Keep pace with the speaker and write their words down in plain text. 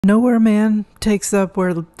Nowhere Man takes up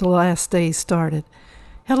where the last day started.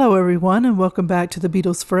 Hello, everyone, and welcome back to the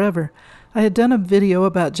Beatles Forever. I had done a video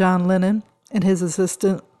about John Lennon and his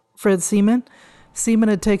assistant, Fred Seaman. Seaman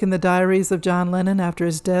had taken the diaries of John Lennon after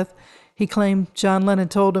his death. He claimed John Lennon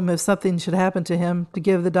told him if something should happen to him to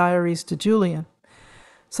give the diaries to Julian.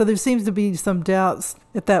 So there seems to be some doubts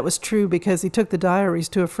if that was true because he took the diaries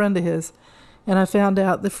to a friend of his, and I found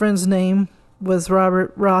out the friend's name was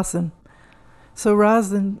Robert Rosen. So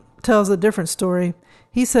Rosen tells a different story.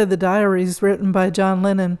 He said the diaries written by John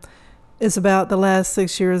Lennon is about the last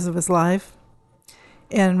 6 years of his life.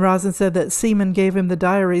 And Rosen said that Seaman gave him the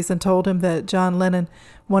diaries and told him that John Lennon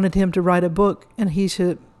wanted him to write a book and he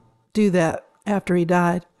should do that after he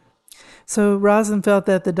died. So Rosen felt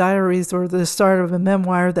that the diaries were the start of a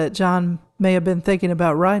memoir that John may have been thinking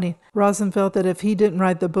about writing. Rosen felt that if he didn't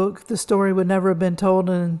write the book, the story would never have been told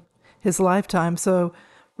in his lifetime. So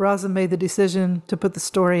Rosen made the decision to put the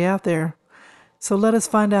story out there. So let us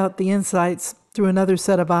find out the insights through another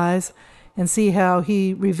set of eyes and see how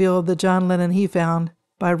he revealed the John Lennon he found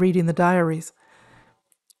by reading the diaries.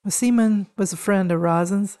 Seaman was a friend of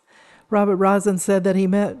Rosen's. Robert Rosen said that he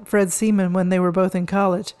met Fred Seaman when they were both in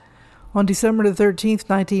college. On December the 13th,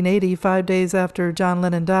 1980, 5 days after John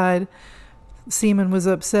Lennon died, Seaman was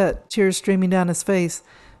upset, tears streaming down his face.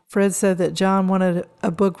 Fred said that John wanted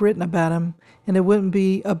a book written about him, and it wouldn't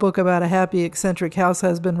be a book about a happy, eccentric house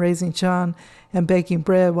husband raising John and baking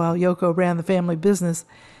bread while Yoko ran the family business.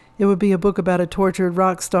 It would be a book about a tortured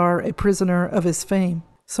rock star, a prisoner of his fame.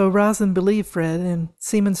 So Rosen believed Fred, and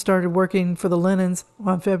Seaman started working for the Lennons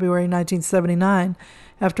on February 1979.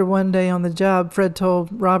 After one day on the job, Fred told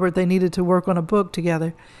Robert they needed to work on a book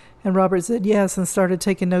together, and Robert said yes and started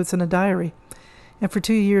taking notes in a diary. And for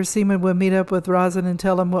 2 years, Seaman would meet up with Rosen and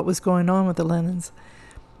tell him what was going on with the Lennons.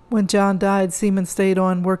 When John died, Seaman stayed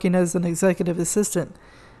on working as an executive assistant.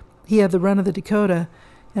 He had the run of the Dakota,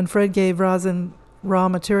 and Fred gave Rosen raw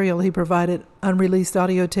material he provided, unreleased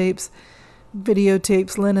audio tapes,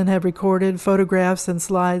 videotapes Lennon had recorded, photographs and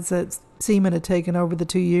slides that Seaman had taken over the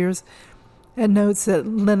 2 years, and notes that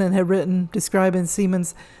Lennon had written describing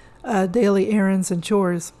Seaman's daily errands and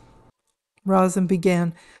chores. Rosen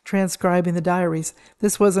began transcribing the diaries.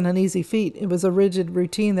 This wasn't an easy feat. It was a rigid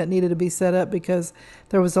routine that needed to be set up because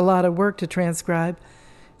there was a lot of work to transcribe.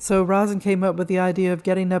 So Rosen came up with the idea of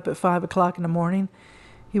getting up at 5 o'clock in the morning.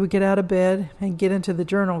 He would get out of bed and get into the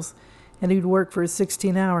journals, and he would work for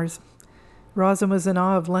 16 hours. Rosen was in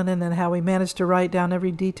awe of Lennon and how he managed to write down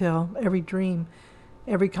every detail, every dream,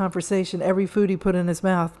 every conversation, every food he put in his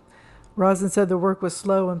mouth. Rosen said the work was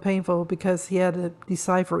slow and painful because he had to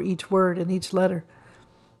decipher each word and each letter.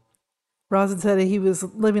 Rosen said that he was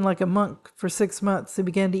living like a monk for 6 months. He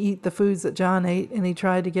began to eat the foods that John ate, and he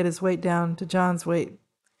tried to get his weight down to John's weight.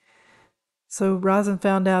 So Rosen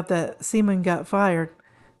found out that Seaman got fired.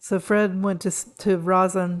 So Fred went to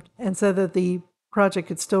Rosen and said that the project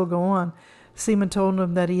could still go on. Seaman told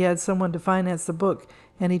him that he had someone to finance the book,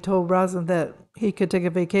 and he told Rosen that he could take a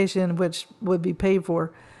vacation which would be paid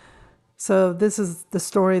for. So this is the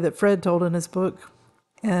story that Fred told in his book,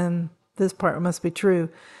 and this part must be true.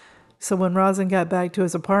 So when Rosen got back to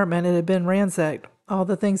his apartment, it had been ransacked. All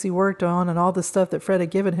the things he worked on and all the stuff that Fred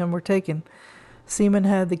had given him were taken. Seaman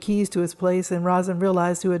had the keys to his place, and Rosen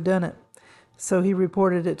realized who had done it. So he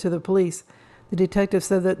reported it to the police. The detective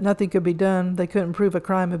said that nothing could be done. They couldn't prove a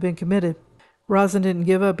crime had been committed. Rosen didn't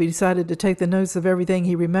give up. He decided to take the notes of everything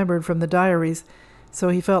he remembered from the diaries, so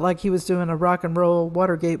he felt like he was doing a rock and roll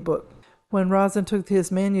Watergate book. When Rosen took his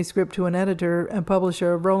manuscript to an editor and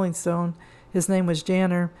publisher of Rolling Stone, his name was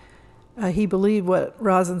Janner, he believed what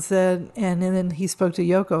Rosen said, and then he spoke to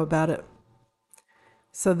Yoko about it.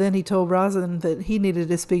 So then he told Rosen that he needed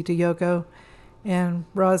to speak to Yoko, and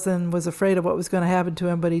Rosen was afraid of what was going to happen to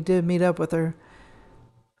him, but he did meet up with her.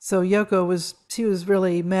 So Yoko was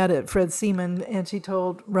really mad at Fred Seaman, and she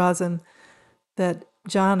told Rosen that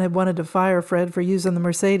John had wanted to fire Fred for using the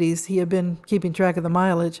Mercedes. He had been keeping track of the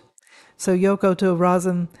mileage. So Yoko told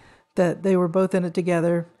Rosen that they were both in it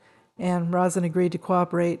together, and Rosen agreed to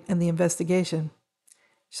cooperate in the investigation.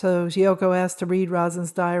 So Yoko asked to read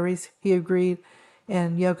Rosen's diaries. He agreed,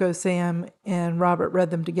 and Yoko, Sam, and Robert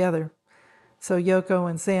read them together. So Yoko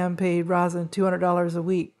and Sam paid Rosen $200 a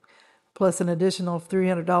week, plus an additional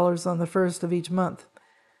 $300 on the first of each month.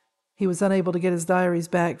 He was unable to get his diaries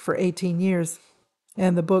back for 18 years,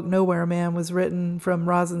 and the book Nowhere Man was written from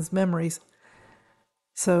Rosen's memories.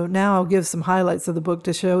 So now I'll give some highlights of the book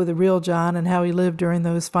to show the real John and how he lived during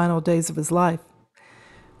those final days of his life.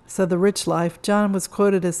 So the rich life. John was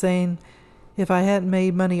quoted as saying, "If I hadn't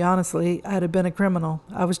made money honestly, I'd have been a criminal.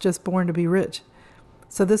 I was just born to be rich."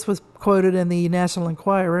 So this was quoted in the National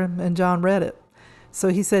Enquirer, and John read it. So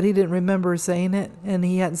he said he didn't remember saying it, and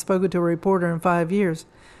he hadn't spoken to a reporter in 5 years.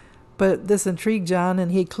 But this intrigued John,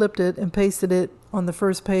 and he clipped it and pasted it on the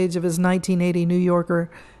first page of his 1980 New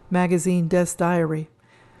Yorker magazine Death's Diary.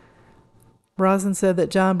 Rosen said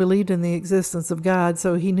that John believed in the existence of God,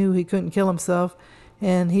 so he knew he couldn't kill himself,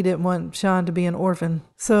 and he didn't want Sean to be an orphan.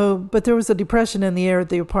 But there was a depression in the air at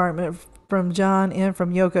the apartment from John and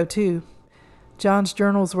from Yoko, too. John's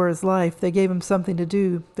journals were his life. They gave him something to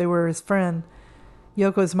do. They were his friend.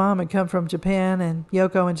 Yoko's mom had come from Japan, and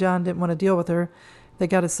Yoko and John didn't want to deal with her. They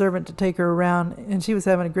got a servant to take her around, and she was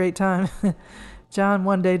having a great time. John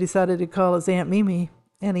one day decided to call his Aunt Mimi,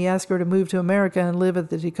 and he asked her to move to America and live at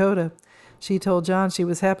the Dakota. She told John she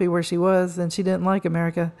was happy where she was, and she didn't like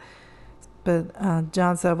America. But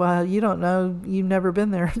John said, well, you don't know. You've never been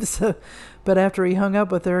there. But after he hung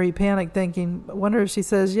up with her, he panicked, thinking, I wonder if she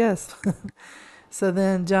says yes. So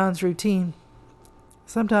then John's routine.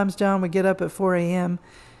 Sometimes John would get up at 4 a.m.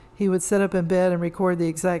 He would sit up in bed and record the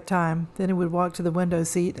exact time. Then he would walk to the window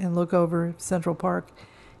seat and look over Central Park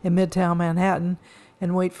in Midtown Manhattan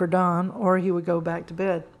and wait for dawn, or he would go back to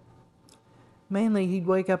bed. Mainly, he'd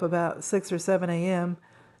wake up about 6 or 7 a.m.,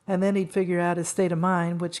 and then he'd figure out his state of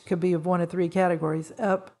mind, which could be of one of three categories: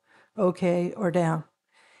 up, okay, or down.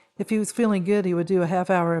 If he was feeling good, he would do a half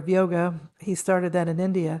hour of yoga. He started that in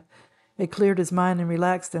India. It cleared his mind and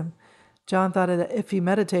relaxed him. John thought that if he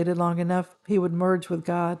meditated long enough, he would merge with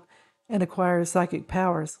God and acquire psychic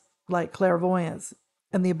powers, like clairvoyance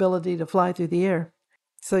and the ability to fly through the air.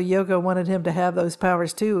 So Yoko wanted him to have those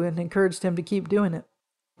powers too and encouraged him to keep doing it.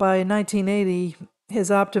 By 1980,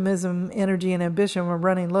 his optimism, energy, and ambition were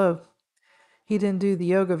running low. He didn't do the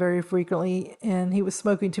yoga very frequently, and he was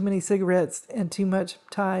smoking too many cigarettes and too much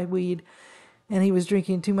Thai weed, and he was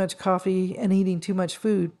drinking too much coffee and eating too much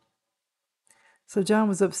food. So John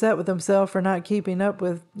was upset with himself for not keeping up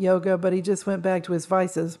with yoga, but he just went back to his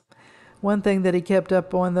vices. One thing that he kept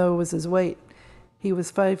up on, though, was his weight. He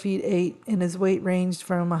was 5'8", and his weight ranged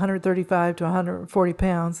from 135 to 140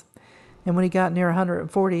 pounds. And when he got near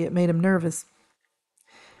 140, it made him nervous.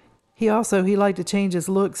 He liked to change his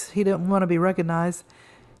looks. He didn't want to be recognized.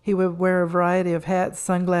 He would wear a variety of hats,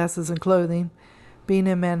 sunglasses, and clothing. Being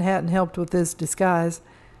in Manhattan helped with this disguise.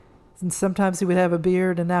 And sometimes he would have a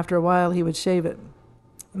beard, and after a while he would shave it.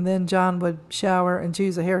 And then John would shower and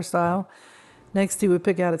choose a hairstyle. Next, he would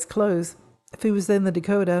pick out his clothes. If he was in the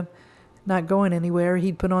Dakota, not going anywhere,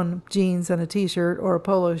 he'd put on jeans and a t-shirt or a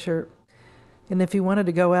polo shirt. And if he wanted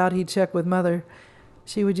to go out, he'd check with Mother.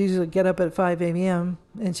 She would usually get up at 5 a.m.,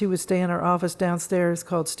 and she would stay in her office downstairs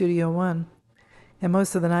called Studio One. And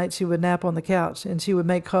most of the night she would nap on the couch, and she would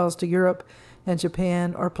make calls to Europe and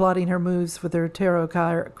Japan, or plotting her moves with her tarot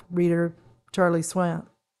card reader, Charlie Swan.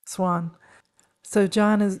 So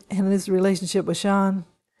John and his relationship with Sean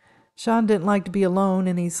didn't like to be alone,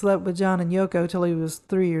 and he slept with John and Yoko till he was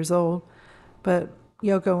 3 years old. But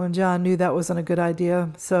Yoko and John knew that wasn't a good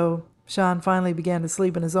idea, so Sean finally began to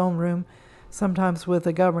sleep in his own room, sometimes with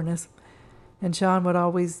a governess. And Sean would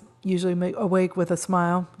always usually awake with a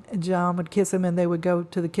smile, and John would kiss him, and they would go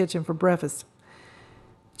to the kitchen for breakfast.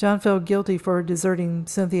 John felt guilty for deserting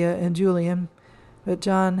Cynthia and Julian, but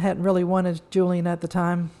John hadn't really wanted Julian at the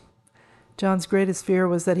time. John's greatest fear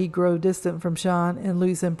was that he'd grow distant from Sean and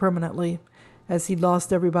lose him permanently, as he'd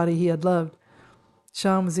lost everybody he had loved.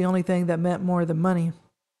 Sean was the only thing that meant more than money.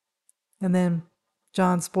 And then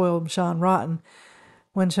John spoiled Sean rotten.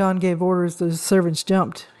 When Sean gave orders, the servants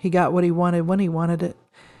jumped. He got what he wanted when he wanted it.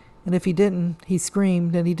 And if he didn't, he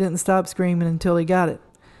screamed, and he didn't stop screaming until he got it.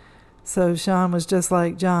 So Sean was just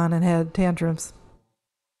like John and had tantrums.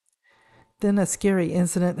 Then a scary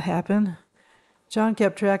incident happened. John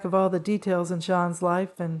kept track of all the details in Sean's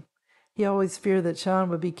life, and he always feared that Sean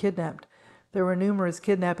would be kidnapped. There were numerous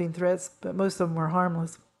kidnapping threats, but most of them were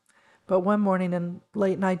harmless. But one morning in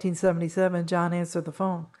late 1977, John answered the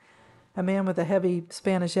phone. A man with a heavy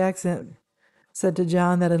Spanish accent said to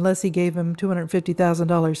John that unless he gave him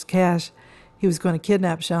 $250,000 cash, he was going to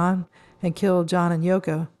kidnap Sean and kill John and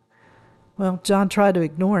Yoko. Well, John tried to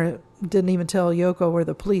ignore it, didn't even tell Yoko or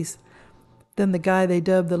the police. Then the guy they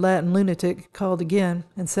dubbed the Latin lunatic called again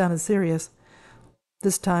and sounded serious.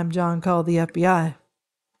 This time John called the FBI.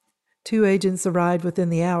 2 agents arrived within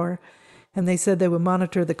the hour, and they said they would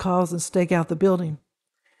monitor the calls and stake out the building.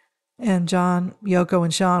 And John, Yoko,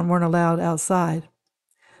 and Sean weren't allowed outside.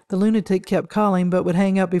 The lunatic kept calling, but would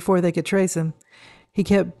hang up before they could trace him. He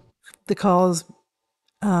kept the calls.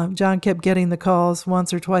 John kept getting the calls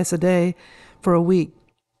once or twice a day for a week,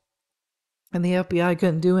 and the FBI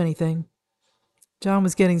couldn't do anything. John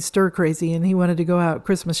was getting stir crazy, and he wanted to go out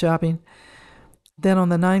Christmas shopping. Then on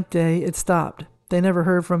the 9th day, it stopped. They never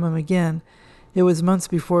heard from him again. It was months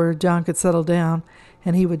before John could settle down,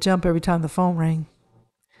 and he would jump every time the phone rang.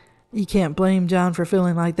 You can't blame John for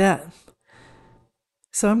feeling like that.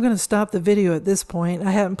 So I'm going to stop the video at this point.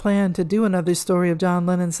 I hadn't planned to do another story of John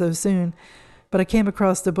Lennon so soon, but I came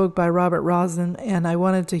across the book by Robert Rosen, and I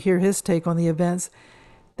wanted to hear his take on the events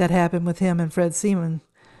that happened with him and Fred Seaman.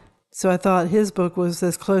 So I thought his book was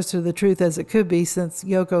as close to the truth as it could be, since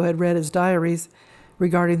Yoko had read his diaries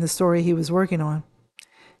regarding the story he was working on.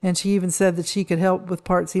 And she even said that she could help with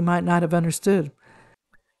parts he might not have understood.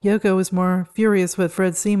 Yoko was more furious with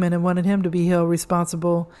Fred Seaman and wanted him to be held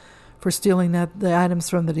responsible for stealing the items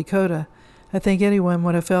from the Dakota. I think anyone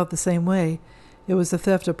would have felt the same way. It was a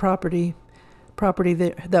theft of property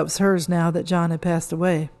that was hers now that John had passed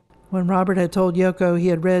away. When Robert had told Yoko he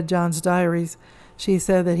had read John's diaries, she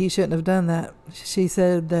said that he shouldn't have done that. She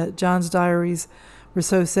said that John's diaries were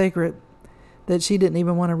so sacred that she didn't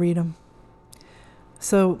even want to read them.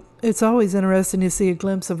 So it's always interesting to see a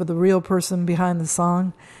glimpse of the real person behind the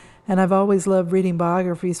song, and I've always loved reading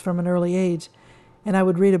biographies from an early age, and I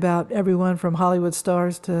would read about everyone from Hollywood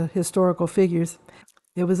stars to historical figures.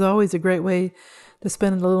 It was always a great way to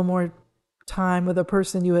spend a little more time with a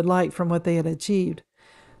person you had liked from what they had achieved.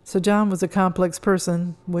 So John was a complex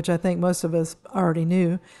person, which I think most of us already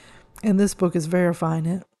knew, and this book is verifying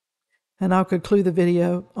it. And I'll conclude the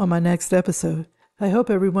video on my next episode. I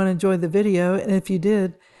hope everyone enjoyed the video, and if you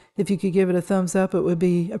did, if you could give it a thumbs up, it would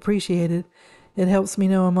be appreciated. It helps me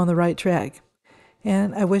know I'm on the right track.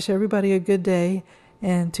 And I wish everybody a good day,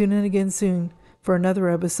 and tune in again soon for another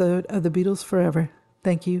episode of the Beatles Forever.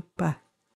 Thank you. Bye.